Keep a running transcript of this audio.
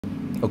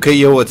Okay,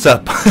 yo, what's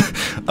up?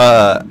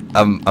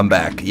 I'm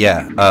back.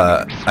 Yeah.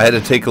 I had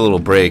to take a little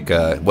break.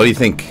 What do you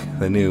think?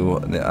 The new.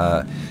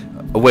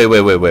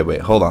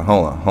 Wait. Hold on.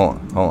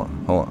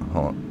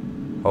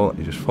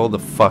 You just hold the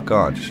fuck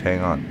on. Just hang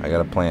on. I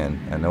got a plan.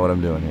 I know what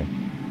I'm doing here.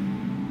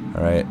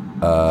 All right.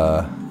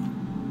 All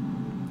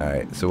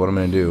right. So what I'm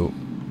gonna do?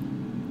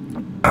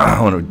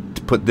 I want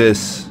to put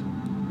this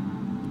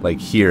like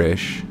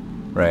here-ish,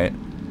 right?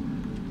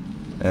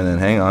 And then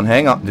hang on,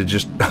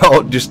 just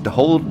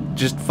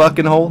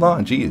fucking hold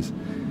on, jeez.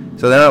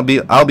 So then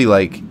I'll be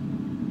like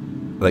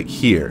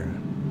here,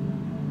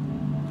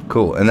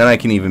 cool. And then I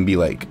can even be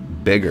like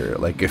bigger,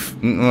 like if,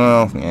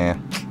 well, yeah,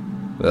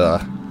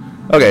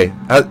 okay,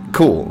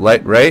 cool,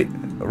 like right,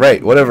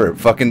 whatever.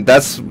 Fucking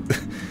that's,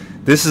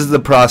 this is the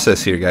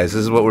process here, guys.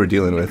 This is what we're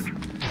dealing with.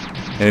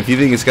 And if you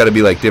think it's got to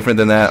be like different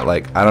than that,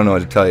 like I don't know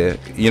what to tell you.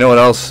 You know what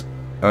else?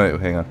 All right,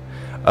 hang on.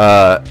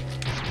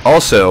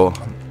 Also,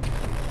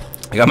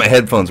 I got my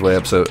headphones way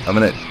up, so I'm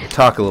gonna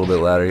talk a little bit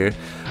louder here.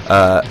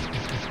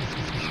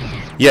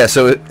 Yeah,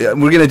 so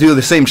we're gonna do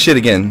the same shit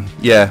again.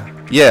 Yeah,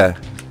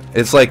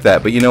 it's like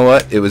that. But you know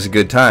what? It was a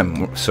good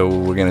time, so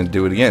we're gonna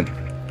do it again.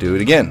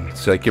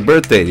 It's like your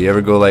birthday. Do you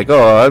ever go like,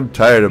 oh, I'm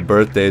tired of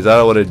birthdays. I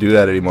don't want to do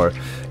that anymore.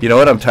 You know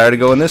what? I'm tired of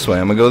going this way.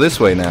 I'm gonna go this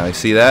way now. You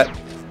see that?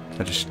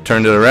 I just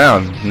turned it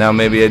around. Now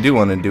maybe I do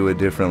want to do it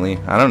differently.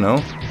 I don't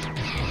know.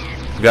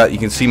 You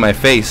can see my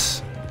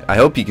face. I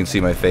hope you can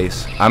see my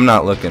face. I'm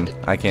not looking.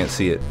 I can't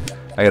see it.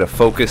 I gotta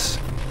focus.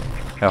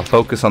 I'll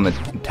focus on the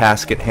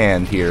task at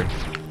hand here.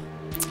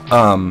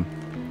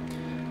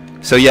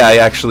 So yeah,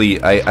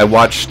 I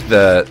watched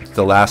the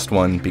last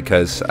one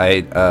because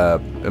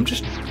I'm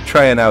just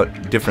trying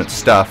out different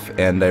stuff,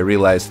 and I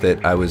realized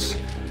that I was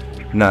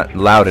not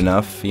loud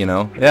enough. You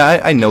know.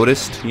 Yeah, I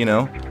noticed. You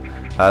know.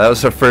 That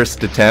was our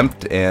first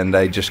attempt, and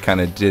I just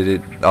kind of did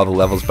it all the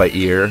levels by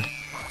ear.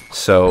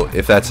 So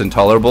if that's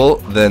intolerable,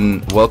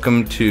 then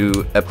welcome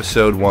to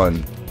episode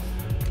 1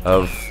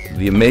 of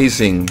the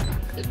amazing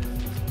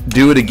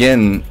Do It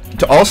Again.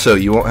 Also,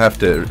 you won't have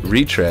to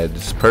retread.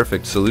 It's a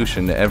perfect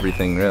solution to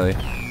everything, really.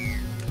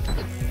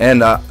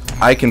 And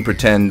I can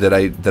pretend that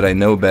I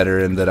know better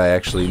and that I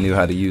actually knew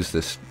how to use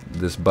this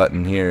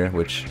button here,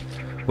 which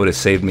would have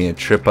saved me a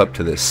trip up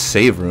to the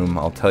save room.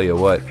 I'll tell you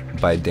what,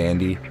 by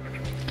dandy.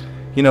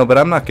 You know, but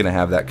I'm not gonna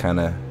have that kind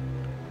of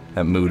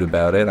mood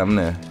about it. I'm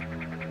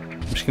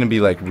just gonna be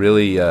like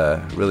really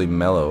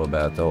mellow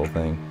about the whole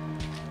thing.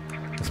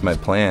 That's my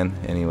plan,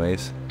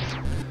 anyways.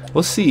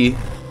 We'll see.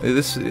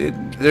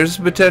 There's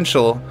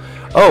potential.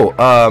 Oh,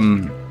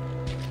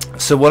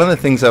 so one of the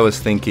things I was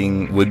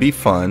thinking would be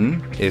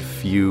fun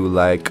if you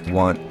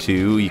want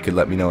to. You could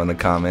let me know in the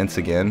comments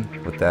again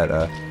with that.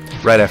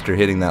 Right after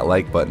hitting that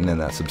like button and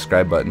that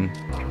subscribe button,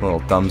 a little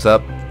thumbs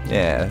up.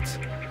 Yeah,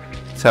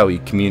 that's how we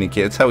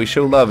communicate. That's how we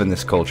show love in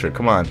this culture.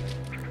 Come on,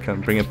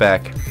 bring it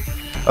back.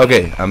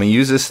 Okay, I'm gonna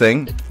use this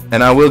thing,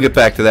 and I will get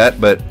back to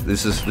that, but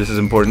this is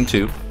important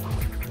too.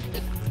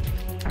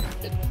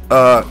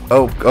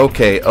 Oh,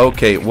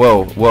 okay,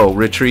 whoa,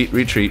 retreat.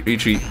 Get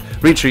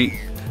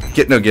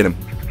him.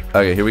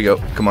 Okay, here we go.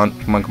 Come on.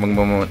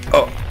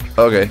 Oh,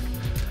 okay.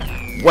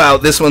 Wow,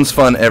 this one's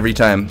fun every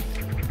time.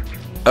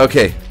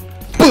 Okay,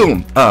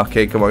 boom. Oh,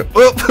 okay, come on.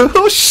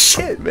 Oh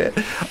shit, man.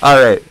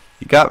 All right,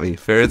 you got me.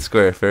 Fair and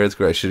square. I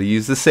should have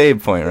used the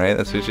save point, right?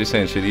 That's what you're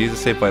saying. Should have used the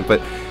save point,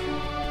 but.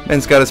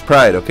 Man's got his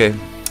pride, okay.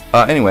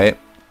 Anyway,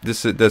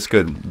 that's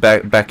good.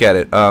 Back at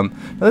it.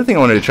 Another thing I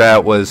wanted to try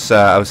out was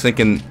I was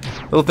thinking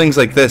little things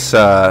like this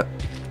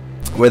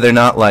where they're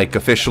not like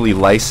officially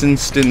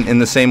licensed in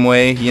the same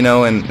way, you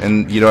know,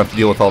 and you don't have to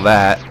deal with all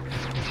that.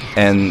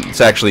 And it's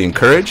actually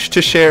encouraged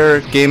to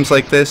share games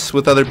like this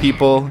with other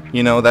people.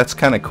 You know, that's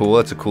kind of cool.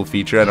 That's a cool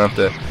feature. I don't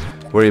have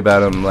to worry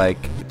about them like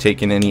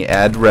taking any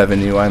ad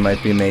revenue I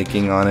might be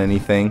making on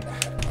anything.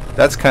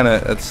 That's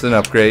an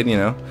upgrade, you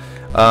know.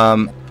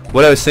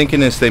 What I was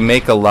thinking is they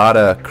make a lot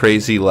of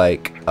crazy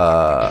like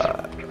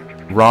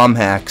ROM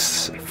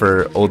hacks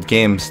for old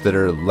games that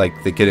are like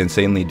that get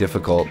insanely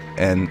difficult,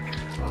 and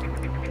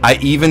I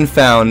even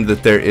found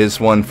that there is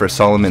one for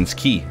Solomon's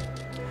Key,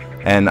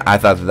 and I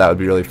thought that would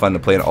be really fun to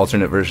play an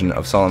alternate version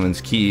of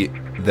Solomon's Key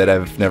that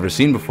I've never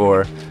seen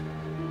before.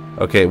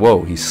 Okay,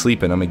 whoa, he's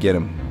sleeping. I'm gonna get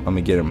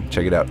him.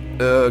 Check it out.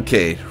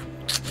 Okay,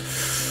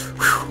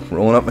 whew,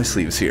 rolling up my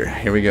sleeves here.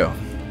 Here we go.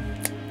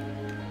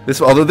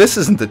 Although this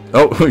isn't the.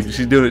 Oh,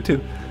 she's doing it too.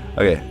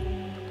 Okay.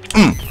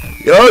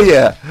 Oh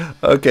yeah.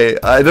 Okay.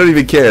 I don't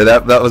even care.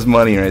 That was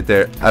money right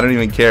there. I don't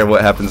even care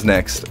what happens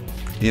next.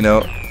 You know,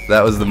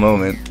 that was the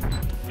moment.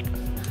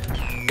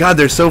 God,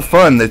 they're so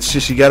fun. That's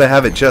just you gotta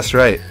have it just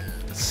right.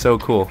 It's so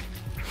cool.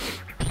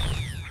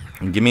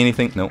 Give me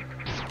anything? Nope.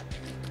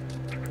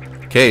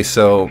 Okay,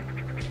 so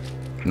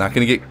not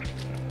gonna get.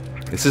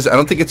 This is. I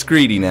don't think it's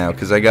greedy now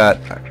because I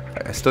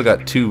still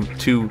got two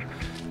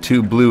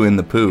blue in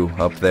the poo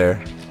up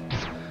there.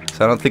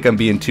 So I don't think I'm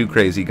being too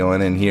crazy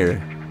going in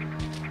here.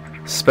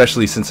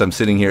 Especially since I'm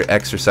sitting here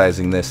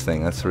exercising this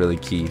thing. That's really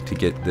key to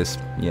get this.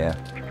 Yeah.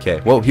 Okay.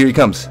 Whoa, here he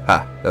comes.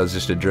 Ha. That was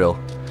just a drill.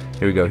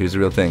 Here we go. Here's the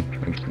real thing.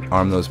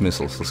 Arm those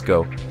missiles. Let's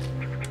go.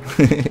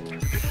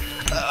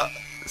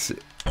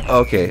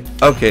 Okay,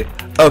 okay,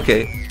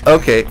 okay,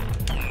 okay.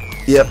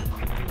 Yep.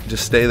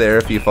 Just stay there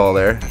if you fall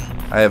there.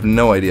 I have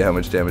no idea how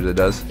much damage it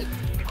does.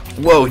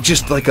 Whoa,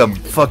 just like a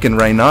fucking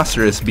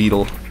rhinoceros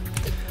beetle.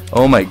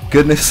 Oh my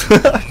goodness.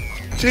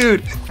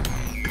 Dude.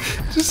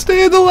 Just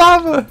stay in the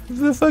lava.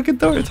 The fucking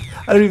thorns.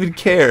 I don't even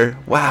care.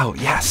 Wow.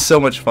 Yeah, so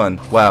much fun.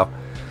 Wow.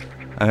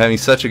 I'm having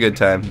such a good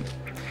time.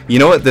 You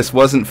know what this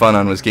wasn't fun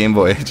on was Game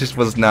Boy. It just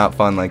was not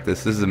fun like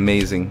this. This is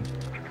amazing.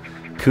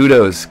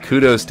 Kudos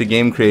to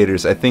game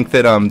creators. I think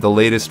that the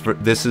latest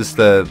this is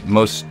the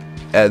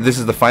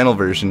final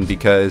version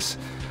because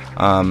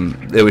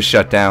it was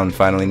shut down.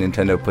 Finally,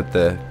 Nintendo put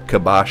the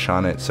kibosh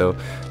on it. So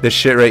this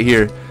shit right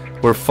here,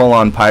 we're full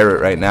on pirate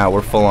right now.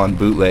 We're full on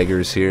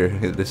bootleggers here.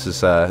 This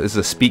is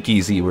a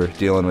speakeasy we're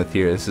dealing with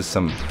here. This is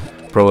some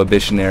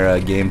Prohibition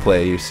era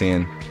gameplay you're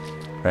seeing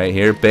right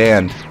here.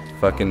 Banned.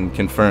 Fucking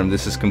confirmed.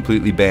 This is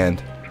completely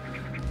banned.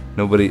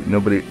 Nobody.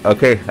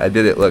 Okay, I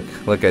did it. Look,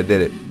 I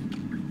did it.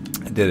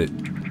 Did it.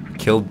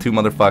 Killed 2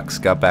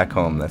 motherfuckers, got back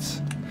home.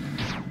 That's...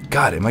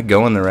 God, am I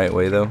going the right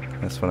way, though?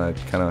 That's when I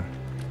kind of...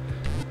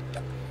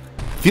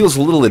 Feels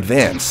a little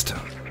advanced.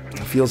 It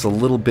feels a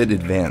little bit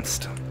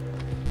advanced.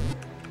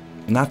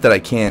 Not that I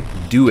can't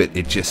do it,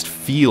 it just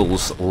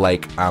feels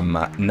like I'm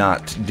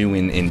not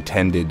doing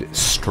intended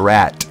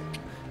strat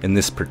in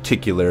this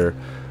particular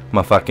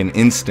motherfucking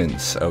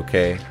instance,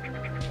 okay?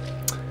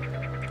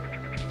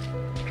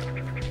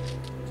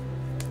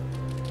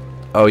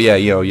 Oh yeah,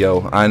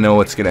 yo, I know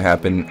what's gonna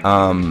happen.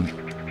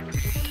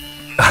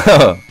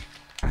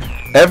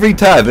 Every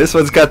time, this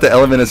one's got the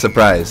element of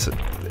surprise.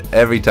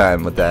 Every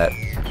time with that.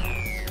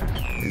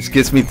 It just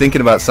gets me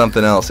thinking about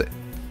something else.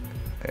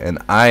 And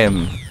I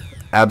am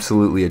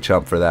absolutely a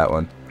chump for that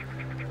one.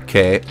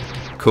 Okay,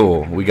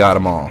 cool, we got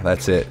them all.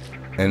 That's it.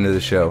 End of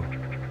the show.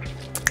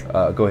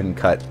 Go ahead and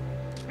cut.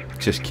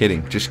 Just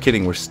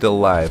kidding, we're still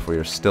live. We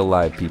are still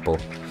live, people.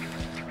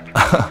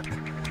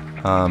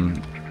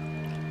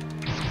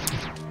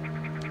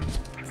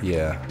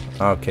 Yeah,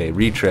 okay,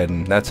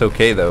 retreading. That's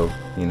okay, though.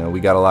 You know, we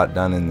got a lot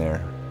done in there.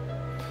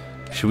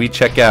 Should we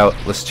check out?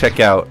 Let's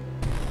check out.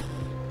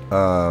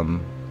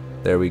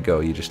 There we go.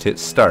 You just hit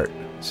start.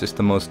 It's just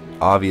the most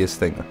obvious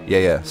thing.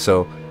 Yeah,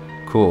 so,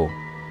 cool.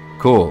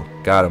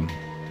 Got him.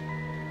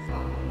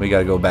 We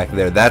gotta go back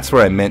there. That's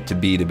where I meant to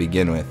be to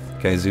begin with.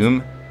 Can I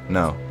zoom?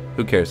 No.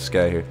 Who cares, this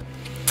guy here.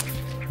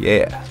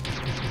 Yeah.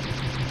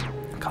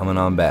 Coming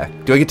on back.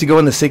 Do I get to go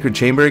in the sacred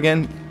chamber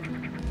again?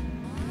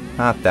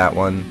 Not that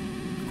one.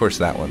 Of course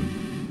that one.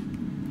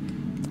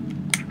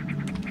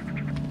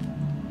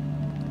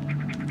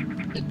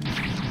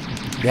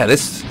 Yeah,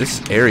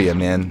 this area,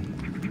 man,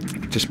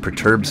 just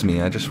perturbs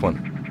me. I just want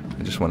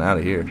out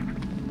of here.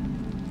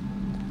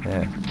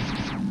 Yeah.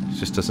 It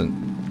just doesn't.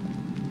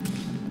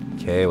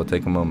 Okay, we'll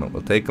take a moment.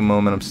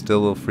 I'm still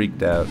a little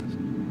freaked out.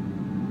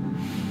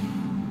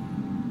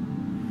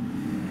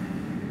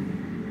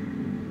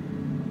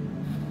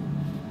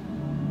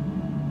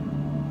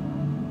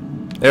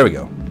 There we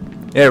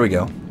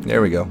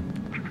go.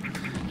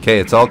 Okay,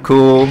 it's all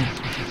cool.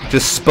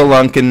 Just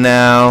spelunking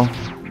now.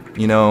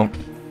 You know,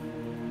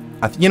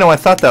 I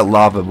thought that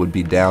lava would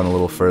be down a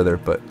little further,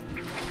 but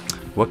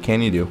what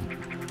can you do?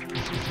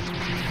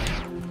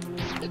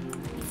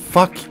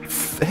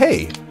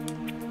 Hey.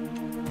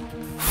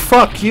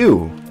 Fuck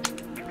you.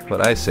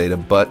 What I say to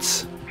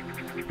butts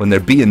when they're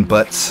being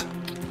butts.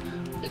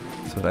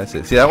 That's what I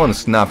say. See, that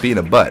one's not being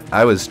a butt.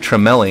 I was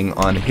tremelling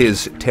on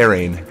his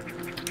terrain,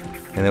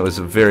 and it was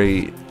a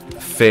very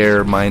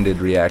fair-minded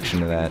reaction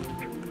to that.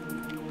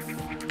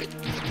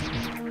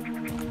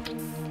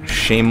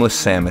 Shameless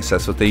Samus,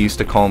 that's what they used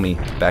to call me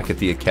back at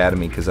the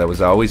academy, because I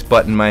was always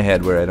butting my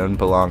head where I don't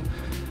belong.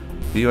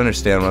 Do you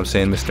understand what I'm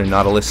saying, Mr.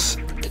 Nautilus?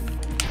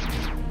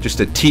 Just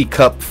a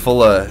teacup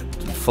full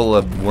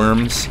of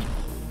worms.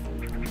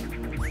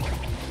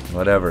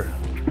 Whatever.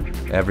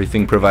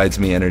 Everything provides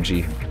me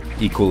energy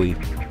equally.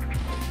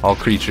 All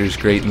creatures,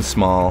 great and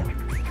small,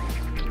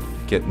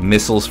 get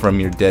missiles from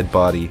your dead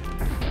body.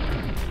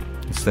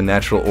 It's the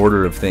natural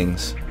order of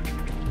things.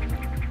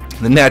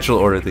 The natural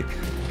order of things.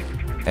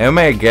 Oh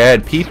my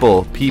god,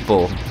 people.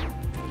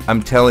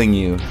 I'm telling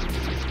you.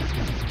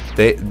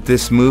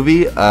 This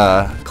movie,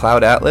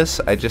 Cloud Atlas,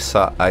 I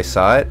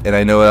saw it, and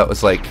I know that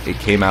was like, it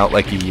came out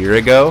like a year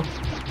ago,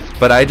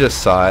 but I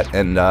just saw it,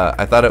 and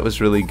I thought it was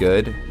really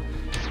good,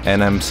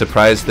 and I'm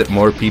surprised that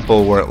more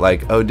people weren't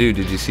like, oh dude,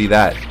 did you see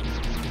that?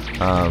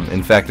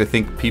 In fact, I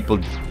think people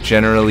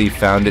generally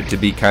found it to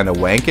be kind of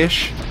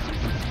wankish,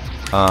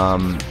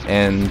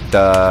 and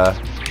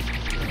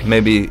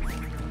maybe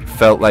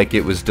felt like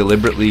it was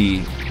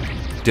deliberately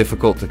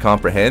difficult to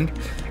comprehend.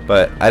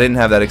 But I didn't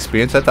have that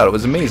experience. I thought it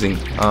was amazing.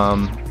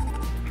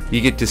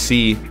 You get to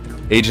see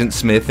Agent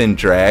Smith in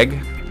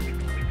drag.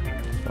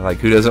 Like,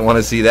 who doesn't want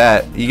to see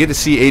that? You get to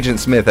see Agent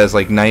Smith as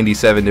like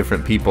 97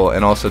 different people,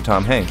 and also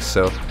Tom Hanks.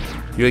 So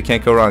you really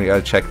can't go wrong. You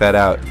gotta check that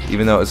out.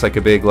 Even though it's like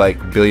a big,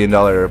 like,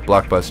 billion-dollar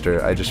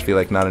blockbuster, I just feel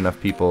like not enough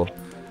people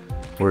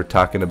were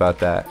talking about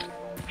that.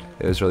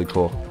 It was really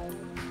cool.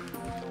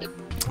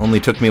 Only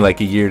took me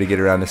like a year to get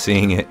around to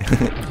seeing it.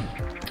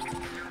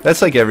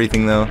 That's like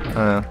everything though. I don't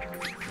know.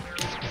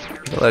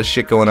 Got a lot of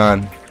shit going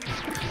on.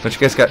 Don't you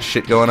guys got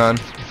shit going on?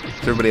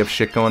 Does everybody have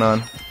shit going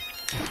on?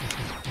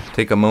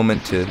 Take a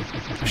moment to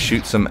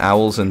shoot some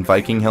owls and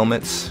Viking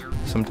helmets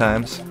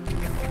sometimes.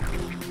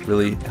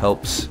 Really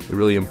helps. It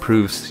really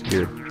improves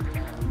your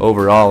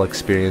overall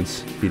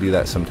experience if you do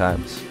that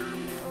sometimes,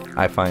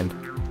 I find.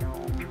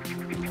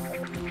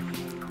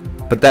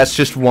 But that's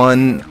just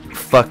one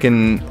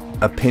fucking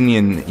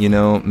opinion, you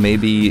know.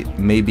 Maybe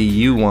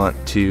you want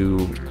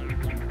to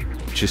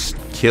just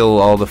kill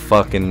all the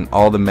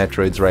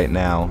Metroids right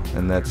now,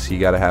 and you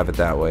gotta have it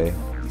that way.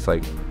 It's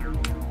like,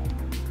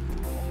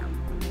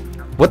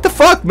 what the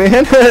fuck,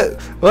 man?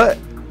 What?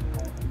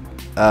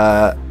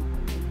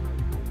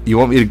 You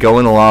want me to go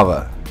in the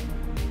lava?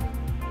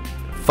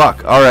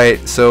 Fuck.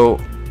 Alright, so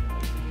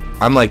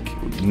I'm like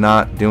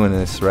not doing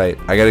this right.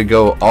 I gotta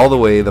go all the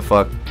way the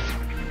fuck.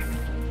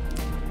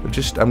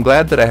 I'm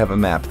glad that I have a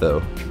map though.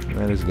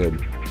 That is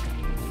good.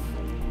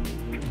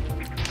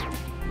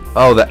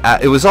 Oh,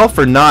 it was all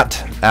for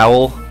naught,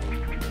 owl.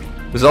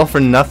 It was all for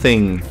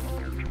nothing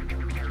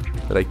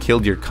that I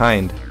killed your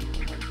kind.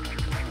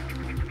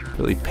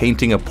 Really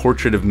painting a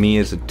portrait of me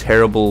as a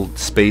terrible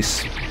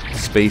space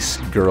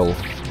girl.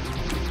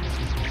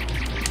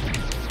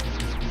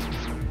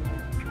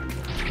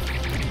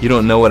 You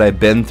don't know what I've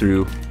been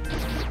through.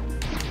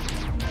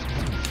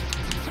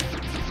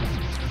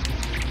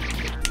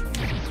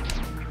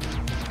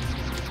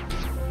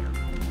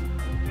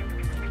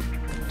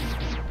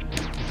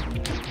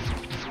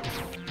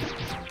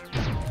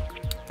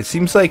 It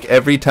seems like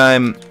every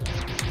time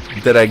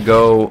that I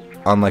go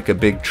on like a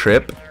big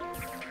trip,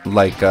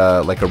 like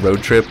a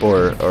road trip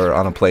or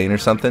on a plane or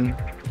something,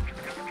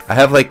 I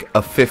have like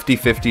a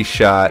 50-50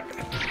 shot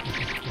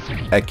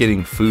at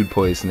getting food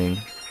poisoning.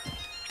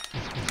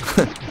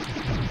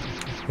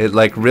 It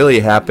like really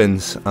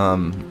happens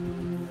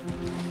an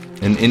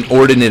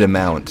inordinate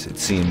amount, it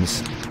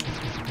seems.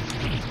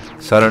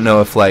 So I don't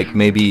know if like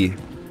maybe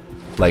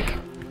like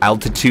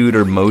altitude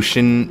or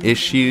motion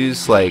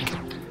issues like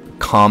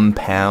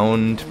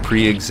compound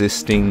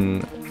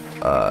pre-existing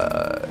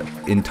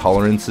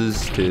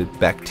intolerances to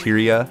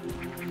bacteria.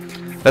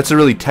 That's a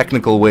really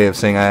technical way of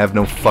saying I have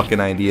no fucking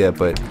idea,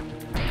 but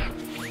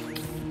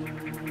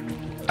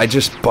I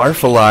just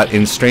barf a lot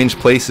in strange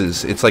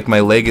places. It's like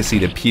my legacy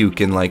to puke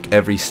in like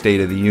every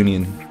state of the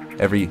union,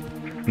 every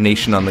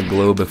nation on the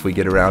globe if we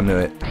get around to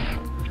it.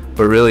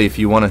 But really, if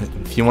you want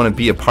to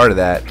be a part of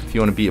that, if you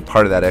want to be a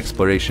part of that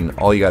exploration,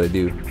 all you got to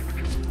do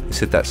is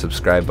hit that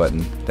subscribe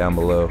button down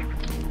below.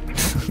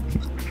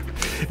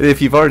 And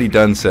if you've already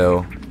done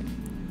so,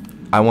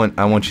 I want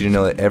you to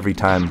know that every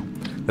time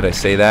that I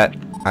say that,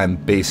 I'm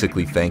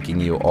basically thanking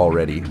you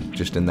already,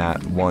 just in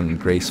that one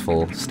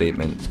graceful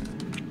statement.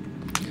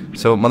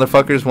 So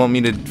motherfuckers want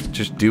me to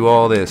just do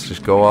all this,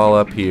 just go all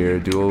up here,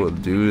 do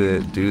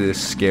this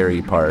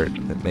scary part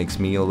that makes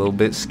me a little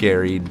bit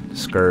scared,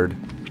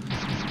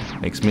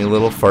 makes me a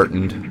little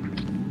fartened.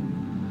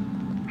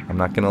 I'm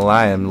not gonna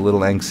lie, I'm a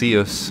little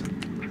anxious.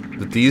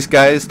 But these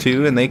guys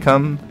too, and they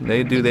come,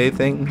 they do their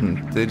thing,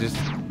 and they just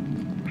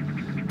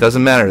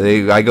doesn't matter.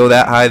 I go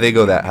that high, they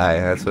go that high.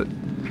 That's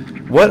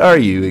what are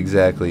you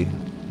exactly?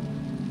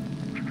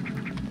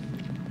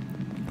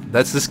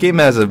 This game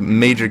has a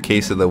major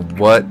case of the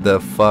what the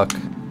fuck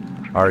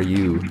are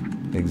you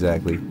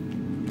exactly?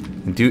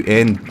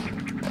 And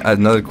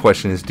another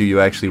question is, do you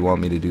actually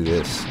want me to do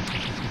this?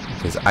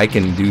 Because I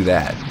can do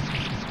that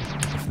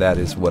if that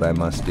is what I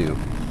must do.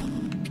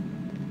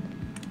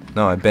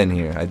 No, I've been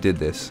here. I did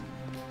this.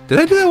 Did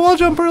I do that wall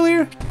jump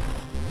earlier?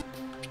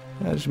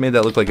 I just made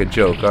that look like a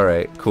joke.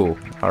 Alright, cool.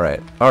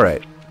 Alright,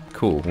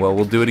 cool. Well,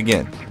 we'll do it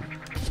again.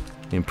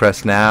 You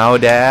impressed now,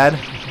 Dad?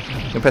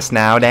 You impressed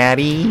now,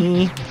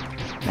 Daddy?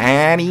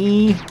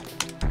 Daddy?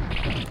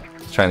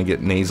 Just trying to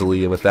get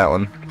nasally with that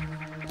one.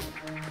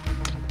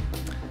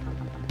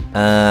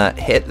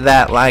 Hit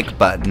that like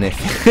button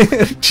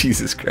if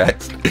Jesus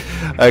Christ.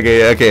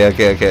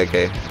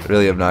 Okay.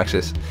 Really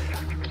obnoxious.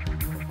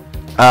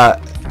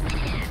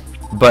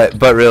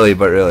 But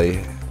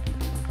really,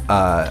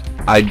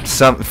 I'd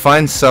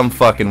find some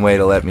fucking way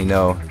to let me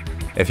know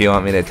if you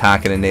want me to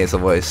talk in a nasal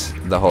voice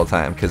the whole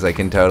time, because I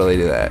can totally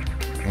do that.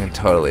 I can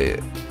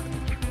totally.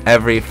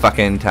 Every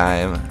fucking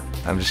time,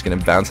 I'm just gonna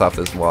bounce off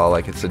this wall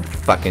like it's a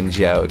fucking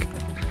joke.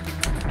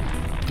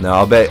 No,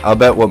 I'll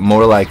bet what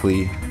more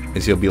likely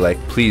is you'll be like,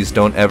 please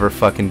don't ever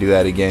fucking do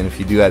that again. If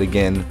you do that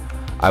again,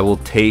 I will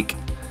take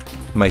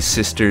my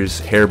sister's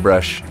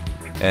hairbrush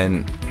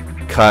and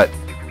cut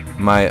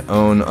my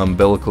own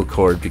umbilical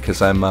cord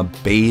because I'm a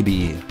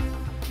baby.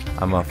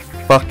 I'm a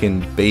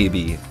fucking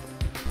baby.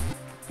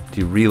 Do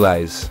you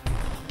realize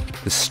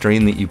the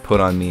strain that you put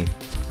on me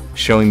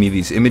showing me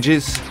these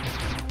images?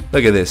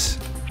 Look at this.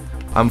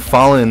 I'm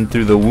falling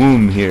through the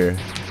womb here.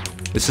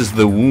 This is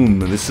the womb.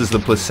 This is the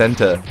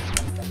placenta.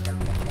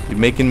 You're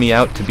making me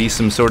out to be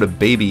some sort of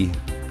baby.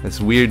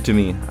 It's weird to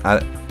me.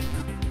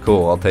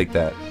 Cool, I'll take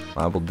that.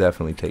 I will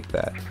definitely take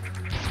that.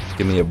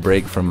 Give me a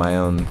break from my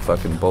own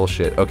fucking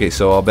bullshit. Okay,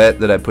 so I'll bet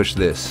that I push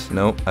this.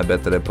 Nope, I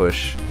bet that I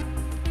push.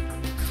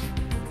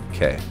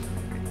 Okay.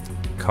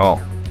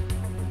 Call.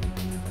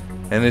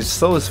 And it's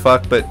slow as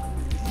fuck, but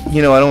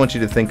you know, I don't want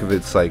you to think of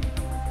it's like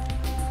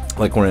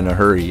we're in a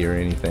hurry or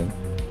anything,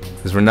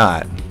 because we're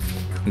not.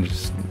 I'm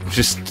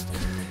just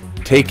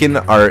taking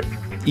our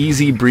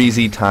easy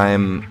breezy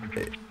time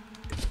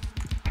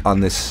on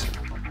this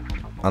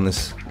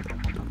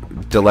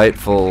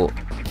delightful,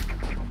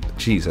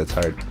 jeez, that's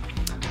hard,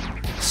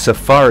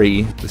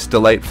 safari, this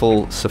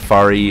delightful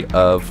safari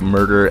of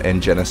murder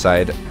and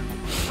genocide.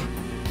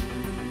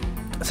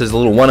 It says a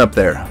little one up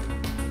there.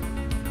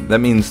 That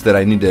means that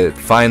I need to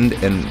find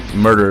and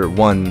murder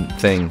one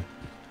thing.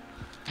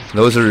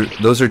 Those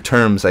are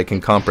terms I can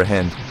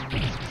comprehend.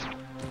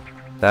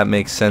 That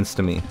makes sense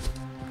to me.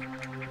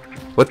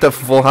 What the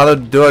full? How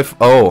do I?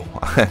 Oh,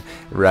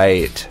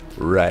 right.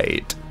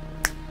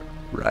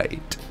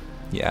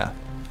 Yeah,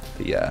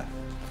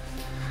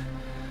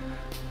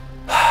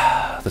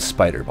 the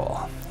spider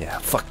ball. Yeah,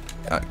 fuck.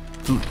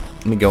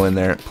 Let me go in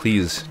there,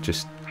 please.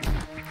 Just.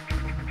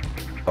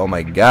 Oh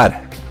my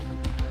god.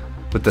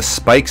 With the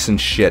spikes and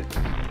shit.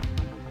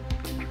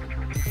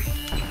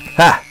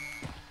 Ha!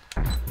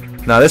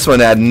 Now this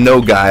one had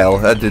no guile.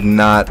 That did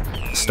not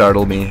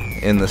startle me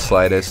in the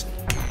slightest.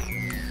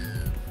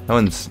 That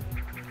one's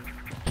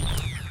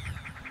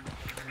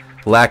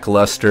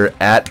lackluster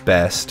at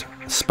best.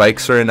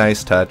 Spikes are a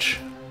nice touch.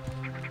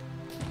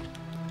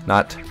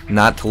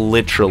 Not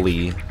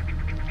literally.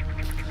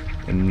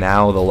 And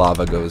now the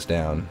lava goes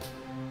down.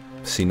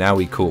 See, now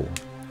we cool.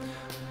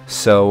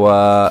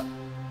 So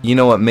you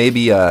know what,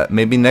 maybe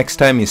next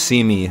time you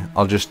see me,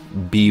 I'll just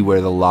be where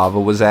the lava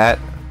was at.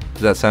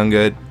 Does that sound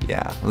good?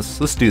 Yeah,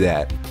 let's do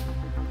that.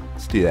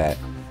 Let's do that.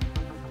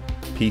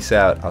 Peace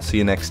out. I'll see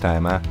you next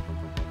time, huh?